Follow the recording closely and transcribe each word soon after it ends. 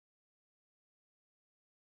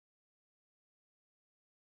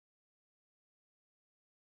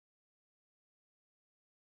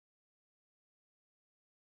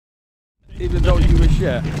even though you were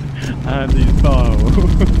shit. And he's foul. That's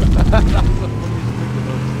the funniest thing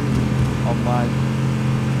I've seen on mine.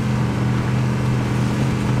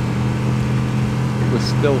 It was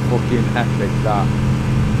still fucking epic, that.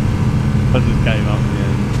 I just came up in the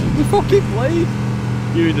end. You fucking played!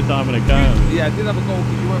 You were just having a go. Yeah, I did have a goal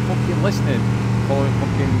because you weren't fucking listening. Following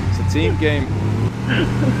fucking, it's a team game.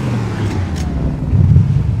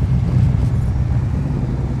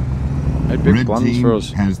 I had big Red plans team for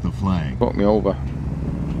us. has the flag. Fuck me over.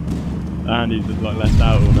 And he's just like left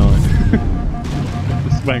out all night.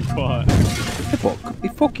 Just went quiet. Fuck, he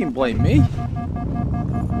fucking blamed me.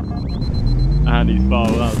 And he's foul,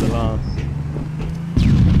 that was the last.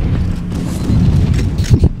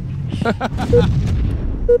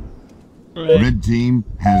 Red team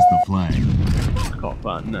has the flag. Got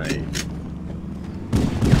that name.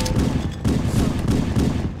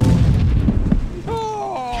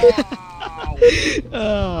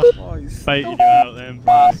 Oh, he's Baited you out then.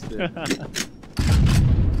 bastard.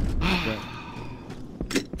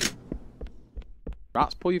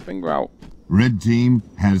 Rats, pull your finger out. Red team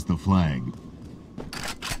has the flag.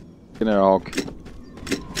 Get a hog.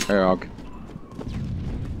 Hey, hog.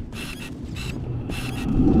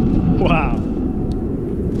 Wow.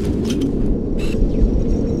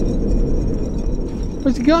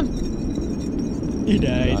 Where's he gone? He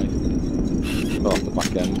died. Off the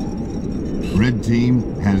back end. Red team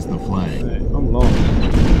has the flag. Right, I'm lost.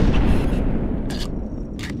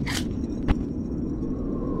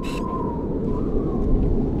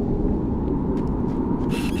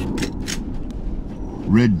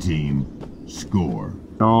 Red team score.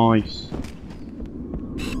 Nice.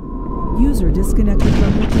 User disconnected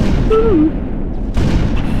from your channel.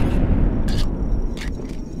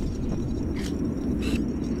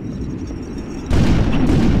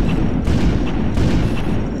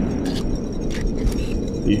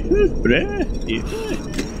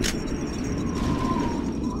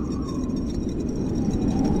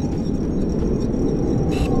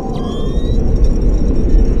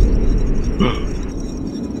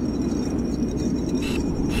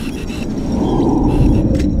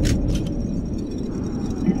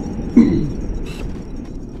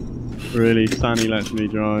 Really, Sunny lets me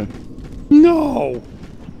drive. No!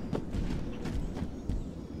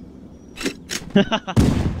 I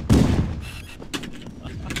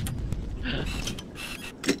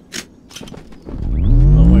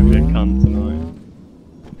won't be a cunt tonight.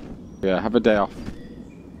 Yeah, have a day off.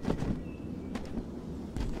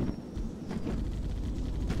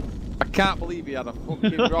 I can't believe he had a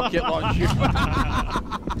fucking rocket launcher.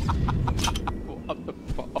 What the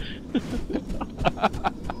fuck?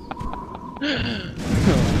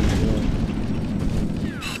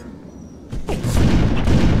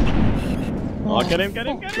 Oh, get him, get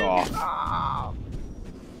him, get him! God.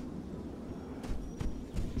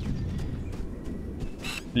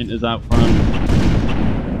 Inter's out front.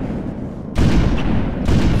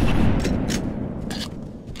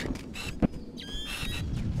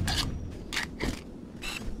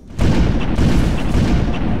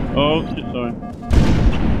 Oh, shit, sorry.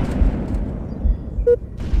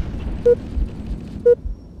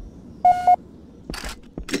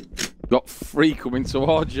 Got three coming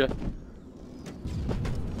towards you.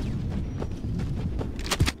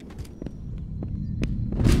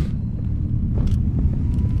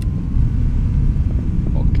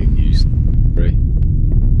 Fucking use three.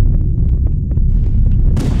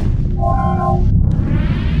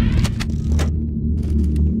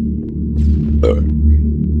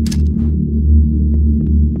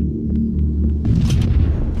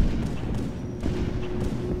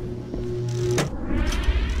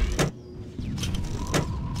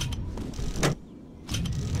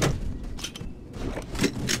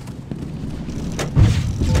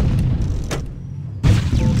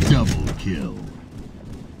 Double kill.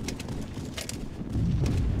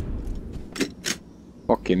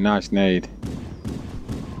 Fucking nice nade.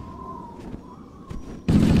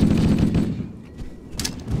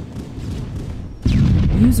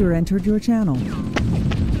 User entered your channel.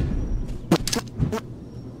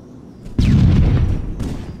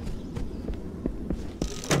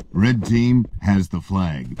 Red team has the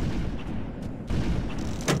flag.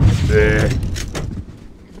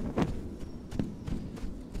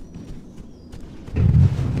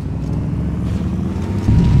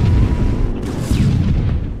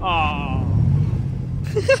 Oh.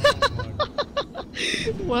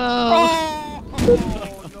 Wow.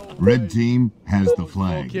 Oh, no Red way. team has the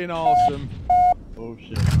flag. Fucking awesome. Oh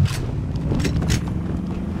shit.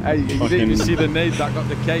 Hey, you didn't even see the nade that got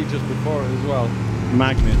the K just before it as well.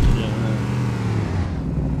 Magnet, yeah.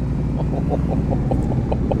 What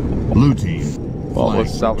Blue team. What flag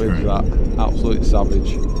was savage returned. that? Absolute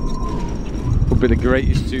savage. Could be the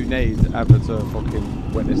greatest two nades ever to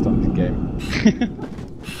fucking witnessed on this game.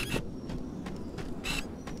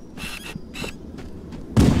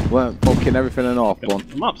 Weren't fucking everything an off one.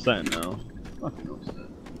 I'm upset now. Fucking upset.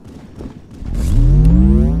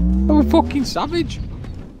 They were fucking savage.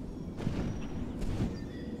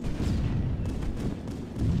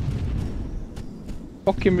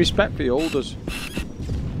 Fucking respect for the olders.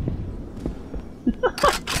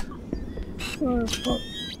 Oh, fuck.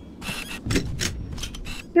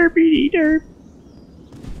 Derpy derp.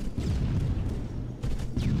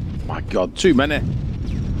 My god, too many.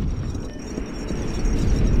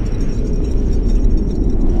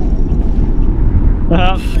 You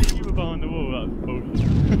were behind the wall, that was bullshit.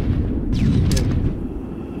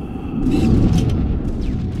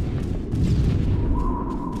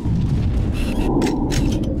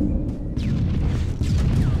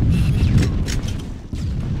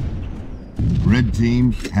 Red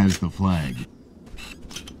team has the flag.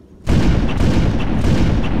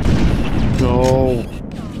 No.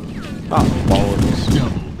 That's bollocks.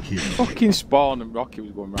 Double kill. Fucking spawn and Rocky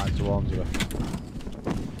was going right towards her.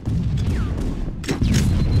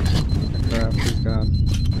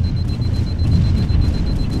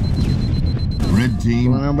 Red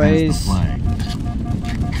team Come on, has boys. the flag.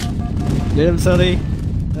 Get him, Sonny.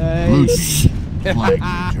 Blue Nice. team. Flag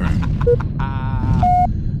returned.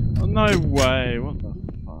 Oh, no way, what the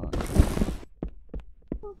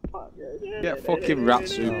fuck? Get fucking rat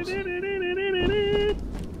soups.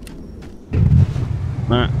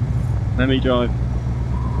 Matt, let me drive.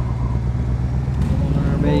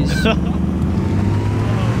 Base.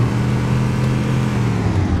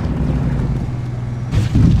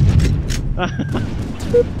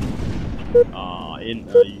 Ah, in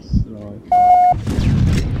nice.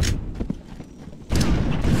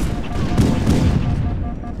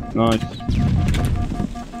 Nice.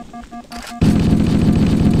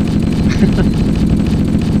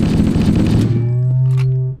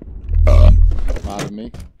 Pardon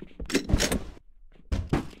me.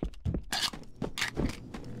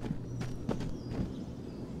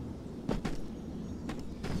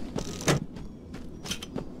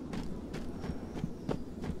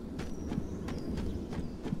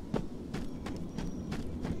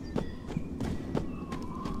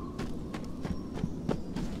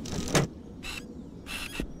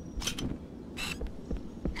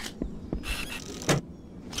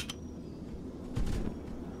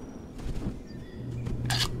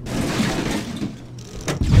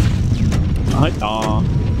 Aw.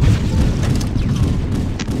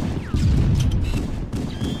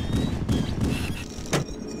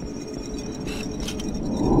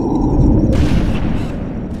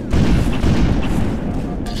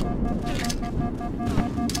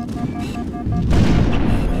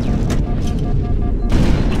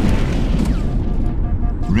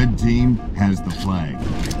 Red team has the flag.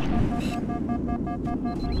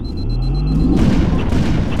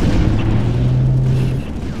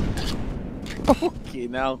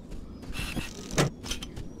 Fucking hell.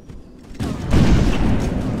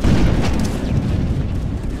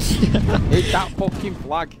 Hit that fucking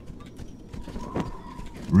flag.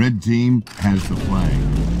 Red team has the flag.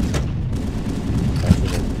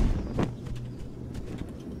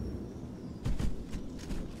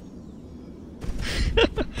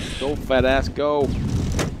 Go fat ass, go.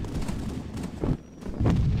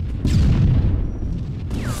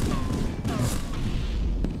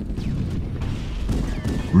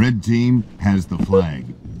 Red team has the flag.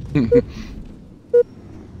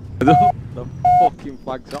 The fucking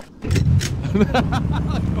flag's up.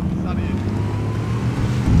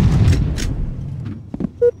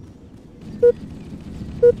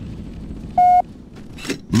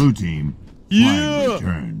 Blue team. Flag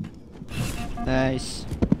returned. Nice.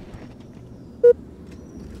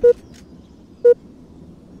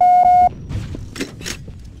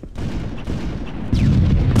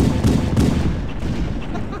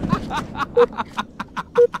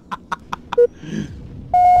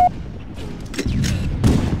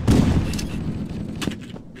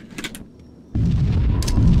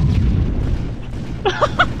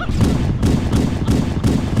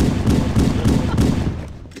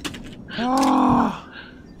 Oh,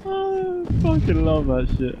 I fucking love that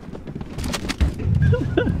shit.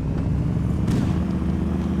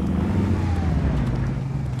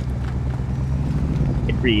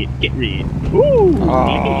 Get rid, get rid. Ooh!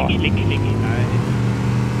 Oh. Licky, licky, licky, nice.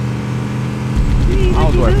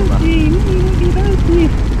 I'll do it for that.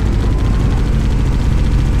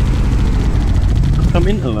 Come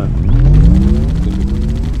into that.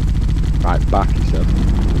 Right back, he said.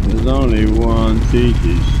 There's only one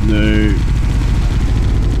cheeky snoot.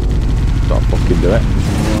 Gotta fucking do it.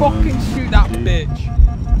 Fucking shoot that bitch!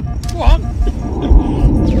 Go on!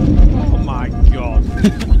 Oh my god.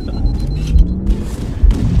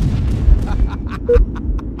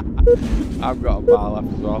 I've got a bar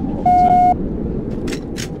left as well.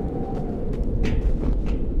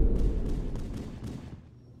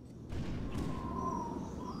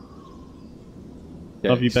 Yeah,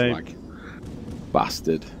 Love you, babe. Slag.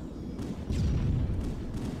 Bastard.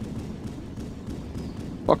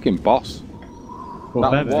 Fucking boss. Well,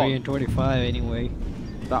 That better. 3 and 25 anyway.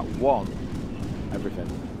 That one. Everything.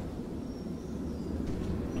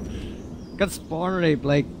 Got spawn rate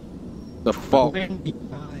like. The fuck.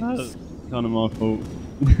 That's kind of my fault.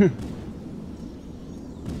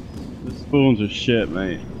 The spawns are shit,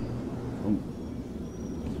 mate.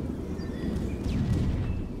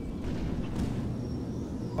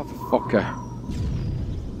 Motherfucker.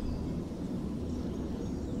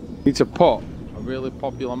 Need to put a really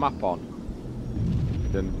popular map on.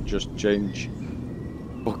 Then just change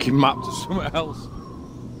fucking map to somewhere else.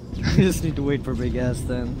 You just need to wait for big ass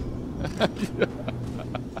then.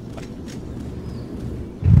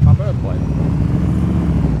 My birthplace.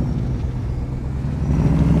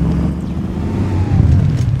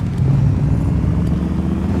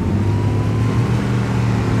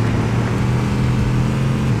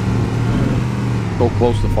 Go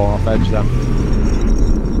close to falling off edge then.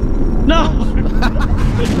 No!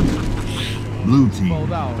 Blue team Fall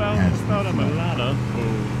down. has the Fell down a flag. ladder.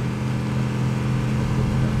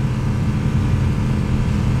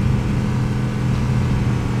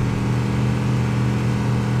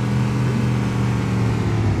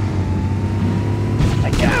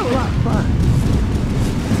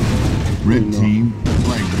 Red team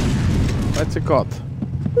flag. Where's it got?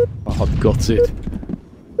 Oh, I've got it.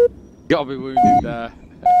 Gotta be wounded there.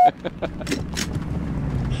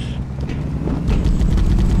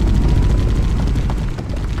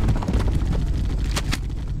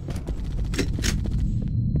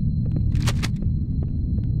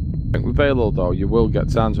 I think with Velo though, you will get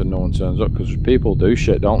times when no one turns up because people do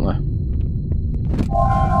shit, don't they?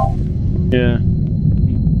 Yeah.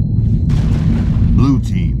 Blue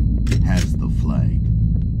team has the flag.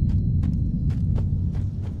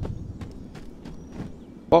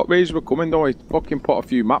 What reason we're coming though? He fucking put a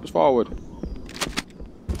few maps forward.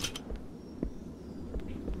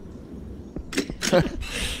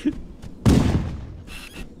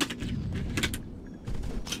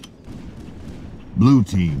 Blue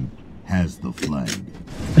team has the flag.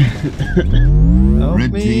 Help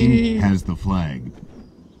Red me. team has the flag.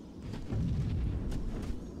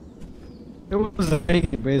 It was a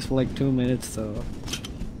fake base for like 2 minutes, so.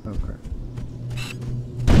 Okay.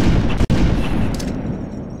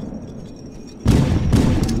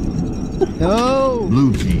 No!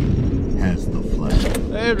 Blue team has the flag.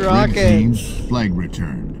 Hey, Red team rockets! flag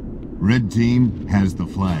returned. Red team has the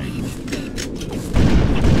flag.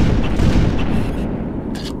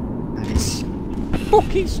 Nice.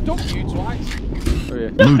 Fucking stuck you twice. Oh, yeah.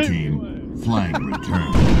 Blue team flag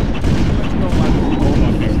returned.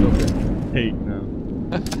 Peak now.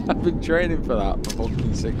 I've been training for that for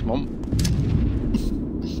fucking 6 months.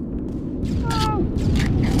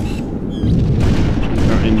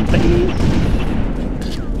 They're in things.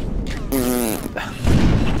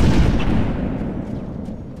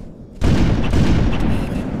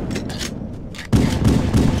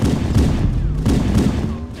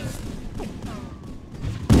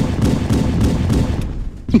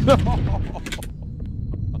 I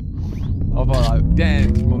thought like,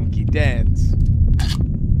 dance, monkey, dance.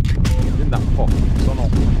 In that fucking tunnel.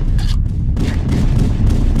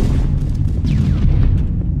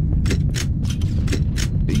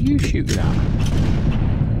 Who are you shooting at?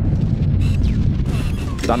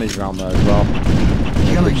 Danny's round there as well.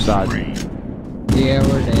 Killing Which side? spree. Yeah,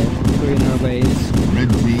 we're dead. We're in our base. Red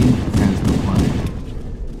team has the flag.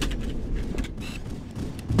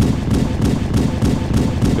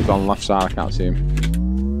 We've gone left side, I can't see him.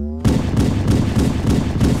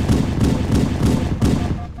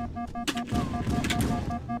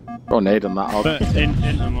 Go nade on that, But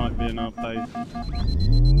Inter might be in our place.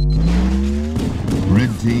 Red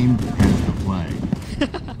team has the flag.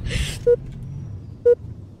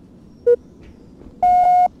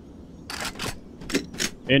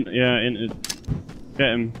 Inter. Get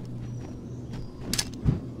him.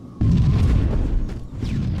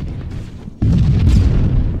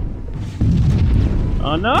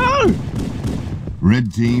 Oh no!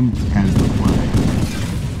 Red team has the flag.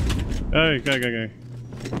 Go.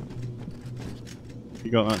 You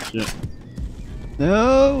got that shit.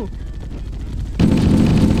 No!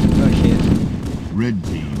 Red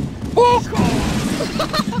team. Fuck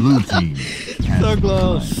off! Blue team has So the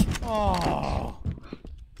close. flag. Oh.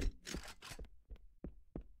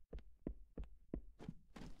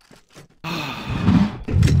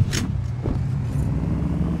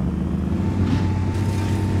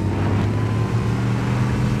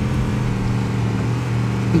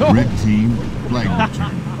 No. Red team flag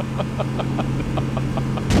return.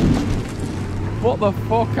 What the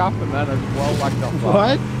fuck happened then? I just well lagged off that.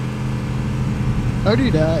 What? How do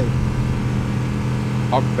you die?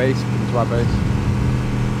 Hog base, into our base.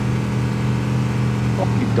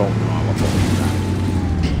 Fucking don't know how I fucking died.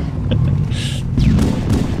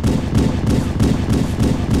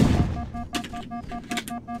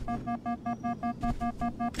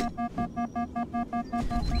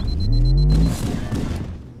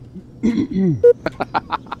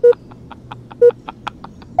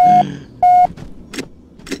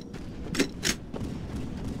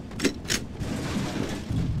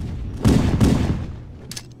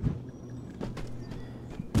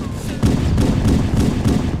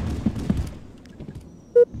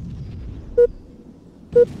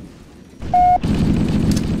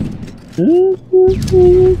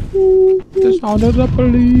 The sound of the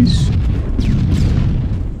police.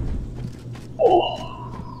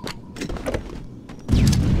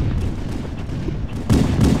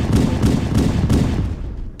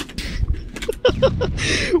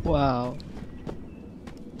 Wow.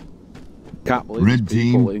 Can't believe Red there's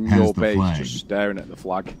people team in has your the base flag. just staring at the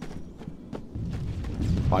flag.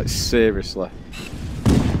 Like seriously.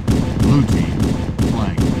 Blue team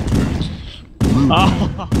flag return. Blue team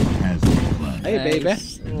has the flag. Hey baby.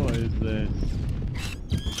 Nice. What is this?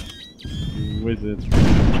 You wizard.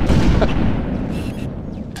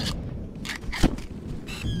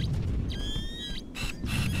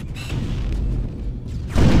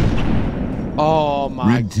 Oh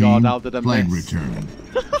my Red team god, how did I flag miss? return.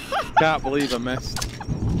 Can't believe I missed.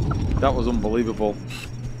 That was unbelievable.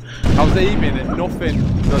 I was aiming at nothing.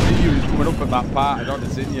 I knew you was coming up at that part. I'd already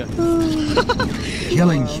seen you.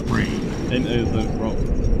 Killing spree. Into the rock.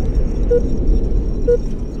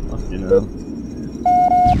 Fucking hell.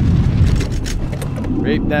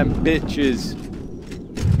 Rape them bitches.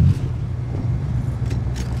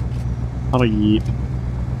 How a yeet.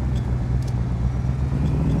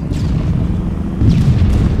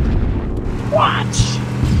 What?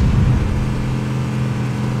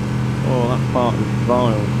 Oh, that part is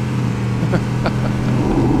vile.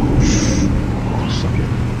 Suck it.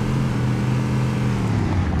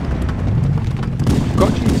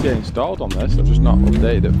 Got GTA installed on this. I've just not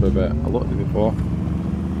updated it for a bit. I looked at it before.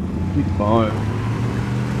 It's vile.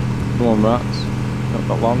 Come on, rats. Not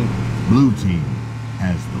that long. Blue team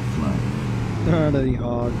has the flag. There are the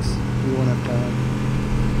hogs. We won't have time.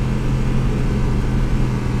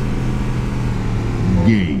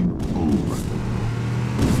 Game over.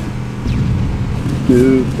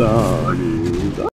 Good dog.